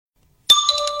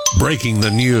breaking the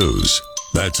news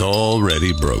that's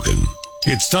already broken.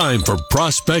 It's time for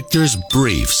Prospector's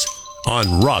Briefs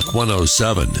on Rock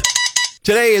 107.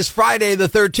 Today is Friday the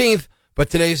 13th, but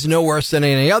today's no worse than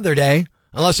any other day,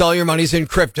 unless all your money's in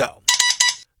crypto.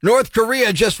 North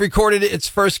Korea just recorded its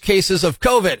first cases of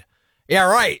COVID. Yeah,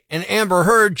 right, and Amber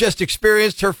Heard just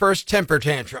experienced her first temper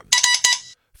tantrum.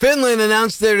 Finland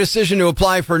announced their decision to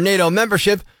apply for NATO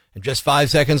membership, and just 5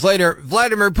 seconds later,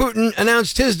 Vladimir Putin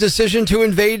announced his decision to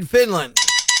invade Finland.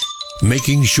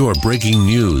 Making sure breaking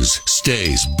news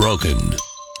stays broken.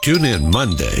 Tune in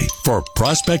Monday for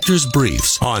Prospector's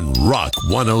Briefs on Rock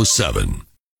 107.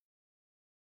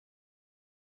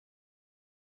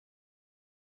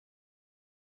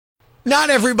 Not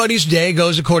everybody's day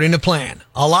goes according to plan.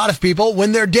 A lot of people,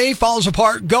 when their day falls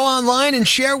apart, go online and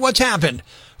share what's happened.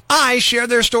 I share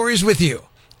their stories with you.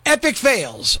 Epic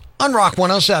Fails on Rock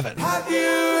 107. Have you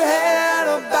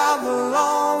heard about the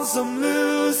lonesome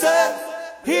loser?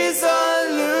 He's a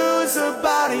loser,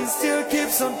 but he still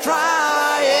keeps on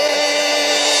trying.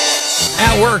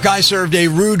 At work, I served a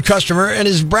rude customer and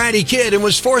his bratty kid and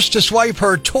was forced to swipe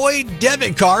her toy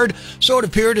debit card, so it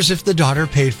appeared as if the daughter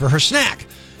paid for her snack.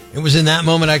 It was in that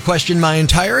moment I questioned my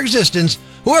entire existence.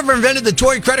 Whoever invented the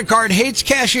toy credit card hates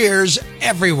cashiers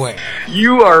everywhere.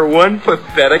 You are one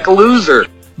pathetic loser.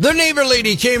 The neighbor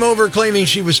lady came over claiming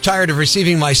she was tired of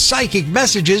receiving my psychic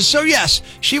messages, so yes,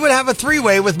 she would have a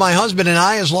three-way with my husband and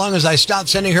I as long as I stopped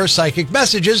sending her psychic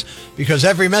messages, because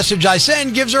every message I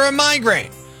send gives her a migraine.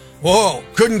 Whoa,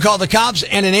 couldn't call the cops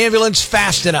and an ambulance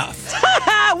fast enough.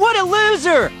 What a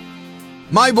loser!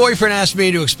 My boyfriend asked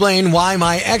me to explain why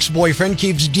my ex-boyfriend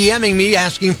keeps DMing me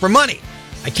asking for money.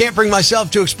 I can't bring myself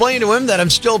to explain to him that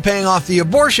I'm still paying off the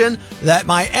abortion that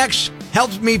my ex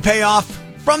helped me pay off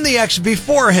from the ex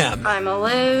before him. I'm a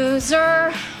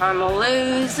loser.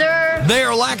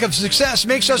 Their lack of success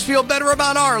makes us feel better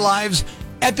about our lives.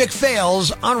 Epic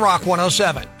Fails on Rock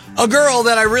 107. A girl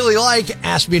that I really like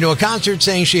asked me to a concert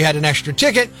saying she had an extra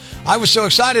ticket. I was so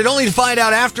excited only to find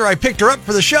out after I picked her up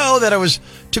for the show that I was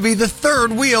to be the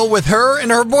third wheel with her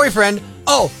and her boyfriend.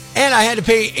 Oh, and I had to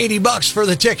pay $80 for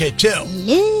the ticket too.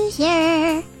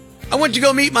 Loser. I went to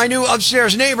go meet my new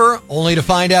upstairs neighbor, only to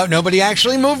find out nobody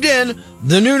actually moved in.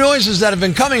 The new noises that have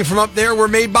been coming from up there were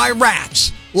made by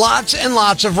rats. Lots and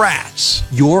lots of rats.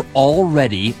 You're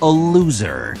already a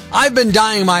loser. I've been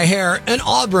dyeing my hair an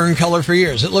auburn color for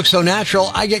years. It looks so natural,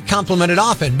 I get complimented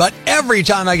often. But every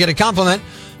time I get a compliment,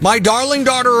 my darling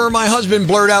daughter or my husband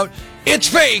blurt out, "It's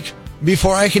fake,"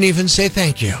 before I can even say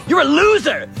thank you. You're a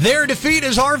loser! Their defeat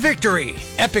is our victory.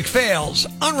 Epic Fails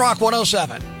on Rock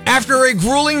 107. After a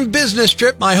grueling business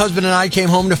trip, my husband and I came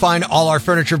home to find all our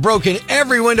furniture broken,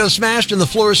 every window smashed and the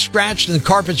floors scratched and the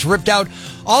carpets ripped out.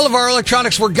 All of our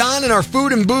electronics were gone and our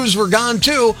food and booze were gone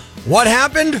too. What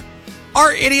happened?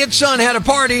 Our idiot son had a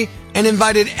party and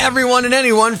invited everyone and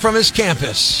anyone from his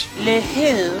campus. The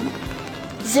who?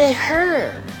 The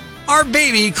her. Our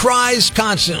baby cries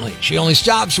constantly. She only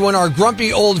stops when our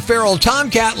grumpy old feral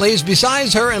tomcat lays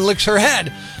beside her and licks her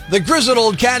head. The grizzled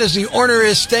old cat is the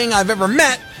orneriest thing I've ever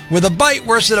met, with a bite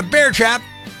worse than a bear trap,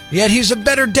 yet he's a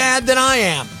better dad than I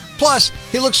am. Plus,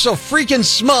 he looks so freaking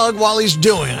smug while he's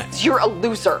doing it. You're a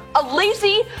loser. A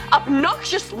lazy,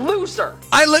 obnoxious loser.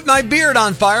 I lit my beard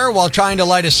on fire while trying to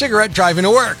light a cigarette driving to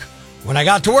work. When I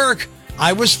got to work,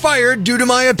 I was fired due to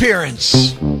my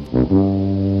appearance.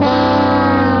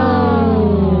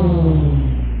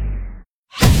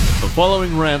 The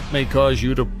following rant may cause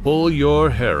you to pull your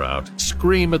hair out,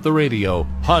 scream at the radio,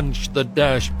 punch the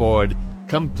dashboard.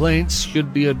 Complaints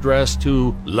should be addressed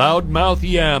to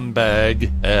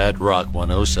loudmouthyambag at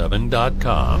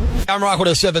rock107.com. I'm Rock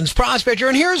 107's Prospector,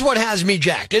 and here's what has me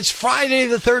jacked. It's Friday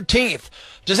the 13th.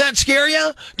 Does that scare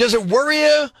you? Does it worry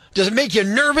you? Does it make you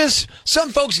nervous?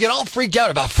 Some folks get all freaked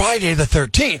out about Friday the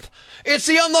 13th. It's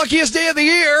the unluckiest day of the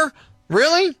year.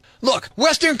 Really? Look,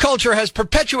 Western culture has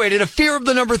perpetuated a fear of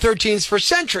the number 13s for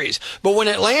centuries, but when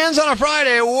it lands on a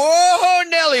Friday, whoa,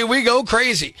 Nelly, we go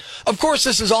crazy. Of course,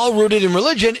 this is all rooted in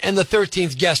religion, and the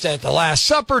 13th guest at the Last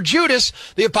Supper, Judas,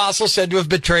 the apostle said to have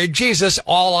betrayed Jesus,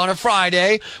 all on a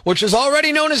Friday, which is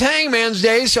already known as Hangman's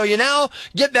Day, so you now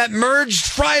get that merged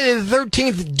Friday the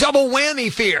 13th double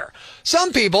whammy fear.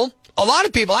 Some people, a lot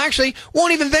of people actually,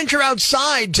 won't even venture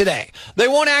outside today. They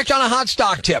won't act on a hot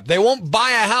stock tip. They won't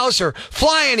buy a house or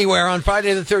fly anywhere on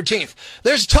Friday the 13th.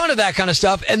 There's a ton of that kind of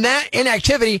stuff, and that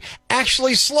inactivity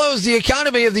actually slows the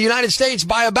economy of the United States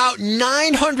by about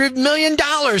 $900 million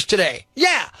today.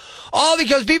 Yeah. All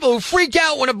because people who freak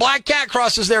out when a black cat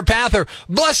crosses their path, or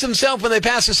bless themselves when they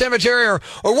pass a cemetery, or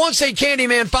won't say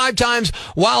Candyman 5 times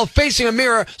while facing a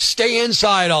mirror, stay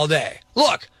inside all day.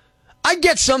 Look, I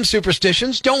get some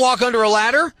superstitions. Don't walk under a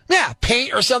ladder. Yeah,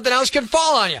 paint or something else can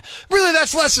fall on you. Really,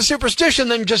 that's less a superstition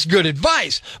than just good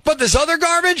advice. But this other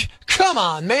garbage? Come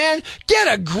on, man.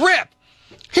 Get a grip.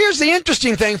 Here's the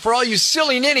interesting thing for all you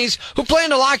silly ninnies who plan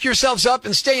to lock yourselves up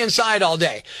and stay inside all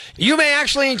day. You may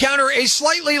actually encounter a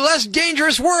slightly less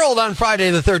dangerous world on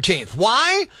Friday the 13th.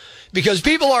 Why? Because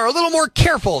people are a little more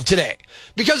careful today.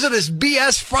 Because of this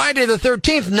BS Friday the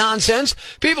 13th nonsense,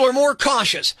 people are more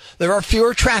cautious. There are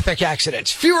fewer traffic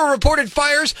accidents, fewer reported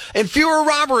fires, and fewer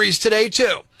robberies today,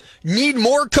 too. Need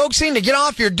more coaxing to get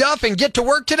off your duff and get to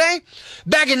work today?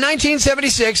 Back in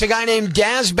 1976, a guy named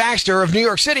Daz Baxter of New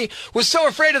York City was so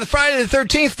afraid of the Friday the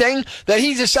 13th thing that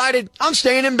he decided, I'm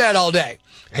staying in bed all day.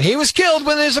 And he was killed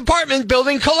when his apartment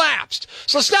building collapsed.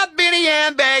 So stop being a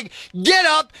handbag, get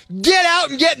up, get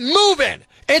out, and get moving.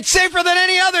 It's safer than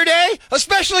any other day,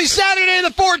 especially Saturday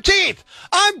the 14th.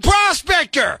 I'm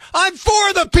Prospector. I'm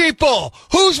for the people.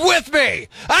 Who's with me?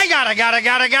 I gotta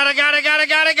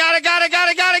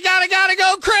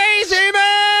go crazy,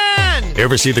 man!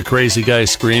 Ever see the crazy guy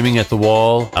screaming at the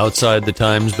wall outside the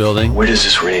Times building? Where does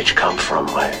this rage come from,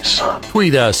 my son?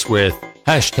 Tweet us with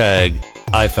hashtag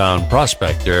I found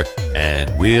Prospector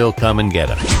and we'll come and get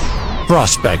him.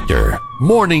 Prospector.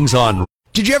 Mornings on.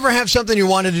 Did you ever have something you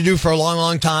wanted to do for a long,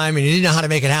 long time and you didn't know how to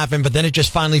make it happen, but then it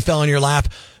just finally fell in your lap?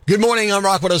 Good morning, I'm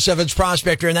Rock 107's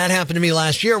Prospector, and that happened to me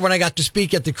last year when I got to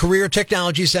speak at the Career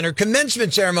Technology Center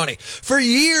commencement ceremony. For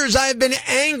years, I have been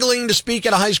angling to speak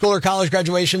at a high school or college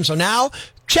graduation, so now,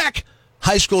 check,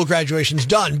 high school graduation's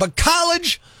done. But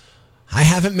college, I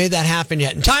haven't made that happen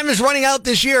yet. And time is running out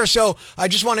this year, so I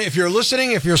just want to, if you're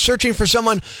listening, if you're searching for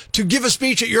someone to give a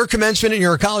speech at your commencement in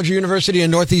your college or university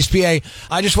in Northeast PA,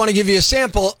 I just want to give you a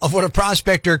sample of what a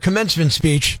Prospector commencement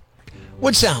speech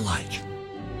would sound like.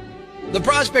 The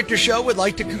Prospector Show would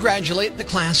like to congratulate the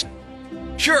class.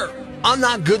 Sure, I'm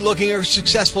not good looking or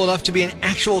successful enough to be an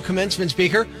actual commencement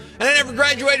speaker, and I never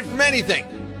graduated from anything.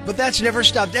 But that's never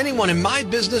stopped anyone in my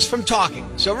business from talking.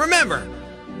 So remember,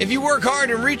 if you work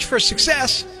hard and reach for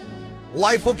success,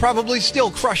 life will probably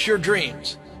still crush your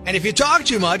dreams. And if you talk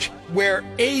too much, wear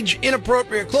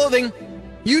age-inappropriate clothing,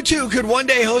 you too could one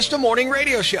day host a morning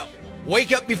radio show.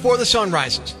 Wake up before the sun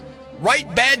rises.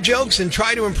 Write bad jokes and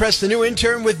try to impress the new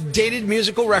intern with dated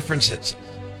musical references.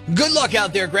 Good luck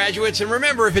out there, graduates, and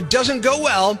remember, if it doesn't go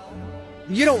well,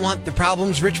 you don't want the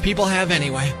problems rich people have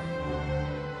anyway.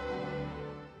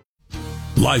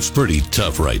 Life's pretty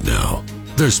tough right now.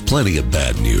 There's plenty of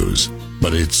bad news,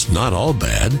 but it's not all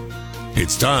bad.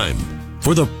 It's time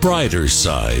for the brighter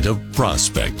side of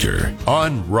Prospector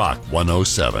on Rock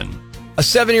 107. A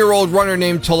 7-year-old runner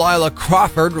named Talila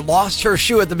Crawford lost her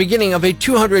shoe at the beginning of a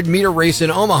 200-meter race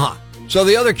in Omaha. So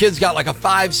the other kids got like a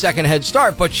 5-second head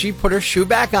start, but she put her shoe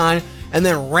back on and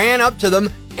then ran up to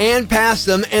them and past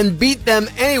them and beat them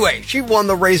anyway. She won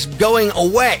the race going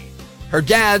away. Her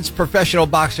dad's professional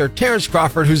boxer, Terrence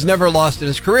Crawford, who's never lost in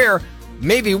his career,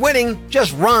 maybe winning,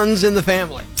 just runs in the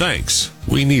family. Thanks.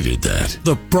 We needed that.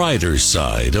 The brighter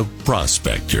side of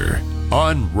Prospector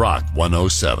on Rock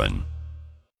 107.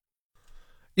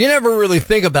 You never really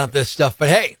think about this stuff, but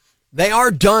hey, they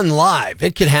are done live.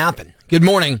 It could happen. Good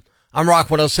morning. I'm Rock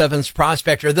 107's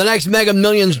Prospector. The next Mega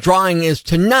Millions drawing is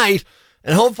tonight,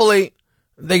 and hopefully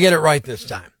they get it right this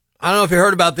time. I don't know if you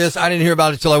heard about this. I didn't hear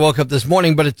about it till I woke up this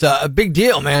morning, but it's a big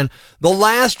deal, man. The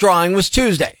last drawing was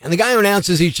Tuesday, and the guy who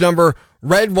announces each number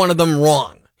read one of them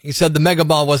wrong. He said the Mega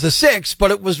Ball was a 6,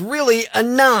 but it was really a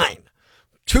 9.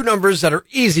 Two numbers that are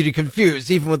easy to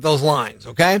confuse, even with those lines,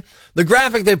 okay? The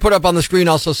graphic they put up on the screen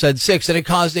also said 6, and it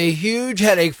caused a huge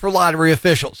headache for lottery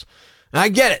officials. And I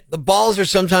get it. The balls are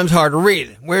sometimes hard to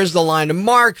read. Where's the line to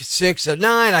mark? 6 or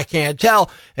 9? I can't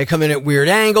tell. They come in at weird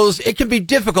angles. It can be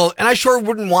difficult, and I sure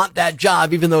wouldn't want that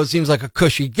job, even though it seems like a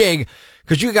cushy gig,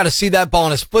 because you got to see that ball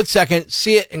in a split second,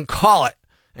 see it, and call it,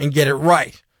 and get it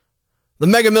right. The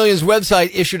Mega Millions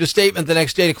website issued a statement the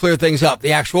next day to clear things up.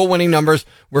 The actual winning numbers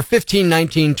were 15,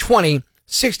 19, 20,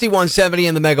 61, 70,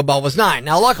 and the Mega Ball was 9.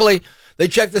 Now, luckily, they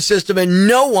checked the system, and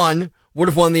no one would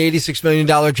have won the $86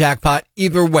 million jackpot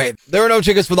either way. There are no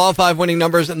tickets with all 5 winning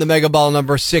numbers and the Mega Ball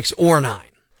number 6 or 9.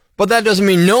 But that doesn't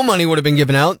mean no money would have been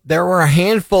given out. There were a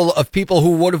handful of people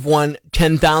who would have won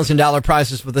 $10,000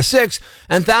 prizes with a 6,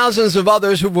 and thousands of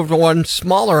others who would have won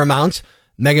smaller amounts.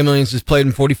 Mega Millions is played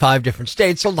in 45 different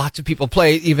states, so lots of people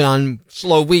play it even on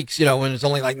slow weeks, when it's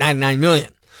only like 99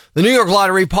 million. The New York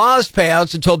Lottery paused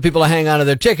payouts and told people to hang on to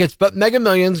their tickets, but Mega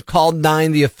Millions called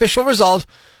 9 the official result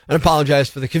and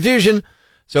apologized for the confusion,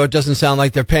 so it doesn't sound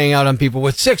like they're paying out on people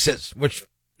with 6s, which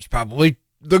is probably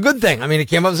the good thing. I mean, it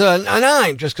came up as a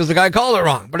 9 just because the guy called it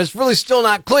wrong, but it's really still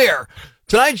not clear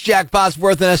Tonight's jackpot's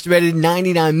worth an estimated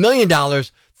 $99 million.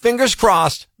 Fingers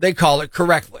crossed they call it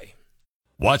correctly.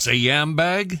 What's a yam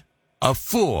bag? A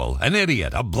fool, an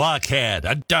idiot, a blockhead,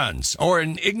 a dunce, or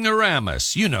an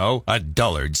ignoramus. You know, a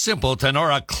dullard, simpleton,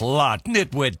 or a clot,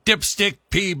 nitwit, dipstick,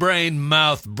 pea-brain,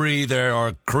 mouth breather,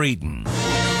 or cretin.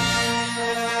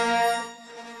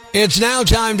 It's now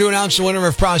time to announce the winner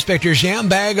of Prospector's Yam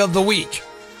Bag of the Week.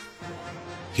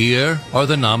 Here are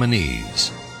the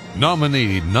nominees.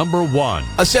 Nominee number 1.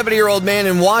 A 70-year-old man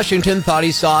in Washington thought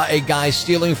he saw a guy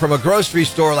stealing from a grocery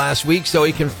store last week, so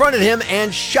he confronted him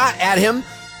and shot at him.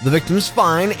 The victim's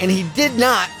fine, and he did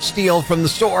not steal from the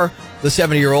store. The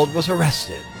 70-year-old was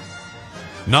arrested.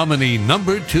 Nominee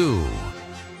number 2.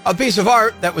 A piece of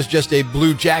art that was just a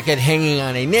blue jacket hanging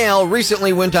on a nail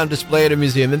recently went on display at a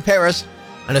museum in Paris,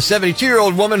 and a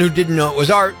 72-year-old woman who didn't know it was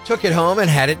art took it home and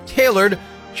had it tailored.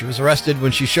 She was arrested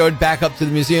when she showed back up to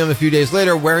the museum a few days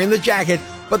later wearing the jacket,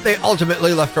 but they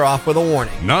ultimately left her off with a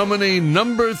warning. Nominee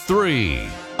number 3.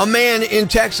 A man in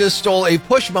Texas stole a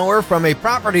push mower from a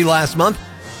property last month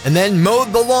and then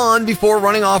mowed the lawn before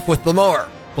running off with the mower.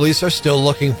 Police are still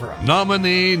looking for him.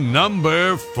 Nominee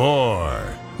number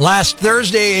 4. Last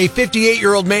Thursday, a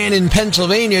 58-year-old man in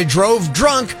Pennsylvania drove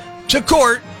drunk to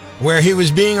court where he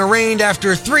was being arraigned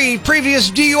after 3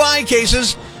 previous DUI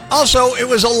cases. Also, it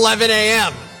was 11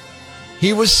 a.m.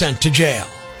 He was sent to jail.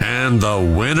 And the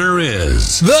winner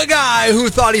is the guy who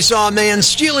thought he saw a man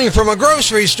stealing from a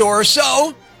grocery store,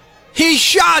 so he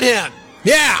shot him.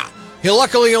 Yeah. He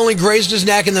luckily only grazed his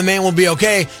neck and the man will be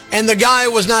okay. And the guy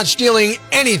was not stealing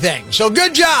anything. So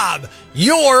good job.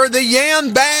 You're the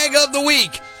Yam Bag of the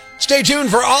Week. Stay tuned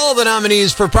for all the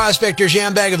nominees for Prospector's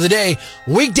Yam Bag of the Day.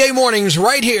 Weekday mornings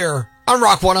right here on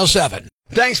Rock 107.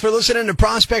 Thanks for listening to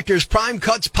Prospector's Prime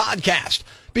Cuts podcast.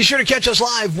 Be sure to catch us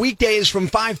live weekdays from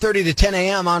 5:30 to 10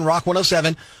 a.m. on Rock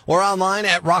 107 or online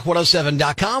at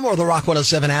rock107.com or the Rock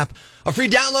 107 app. A free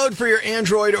download for your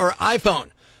Android or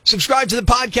iPhone. Subscribe to the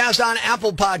podcast on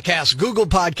Apple Podcasts, Google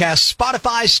Podcasts,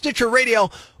 Spotify, Stitcher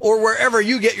Radio, or wherever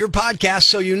you get your podcasts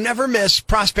so you never miss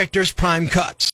Prospector's Prime Cuts.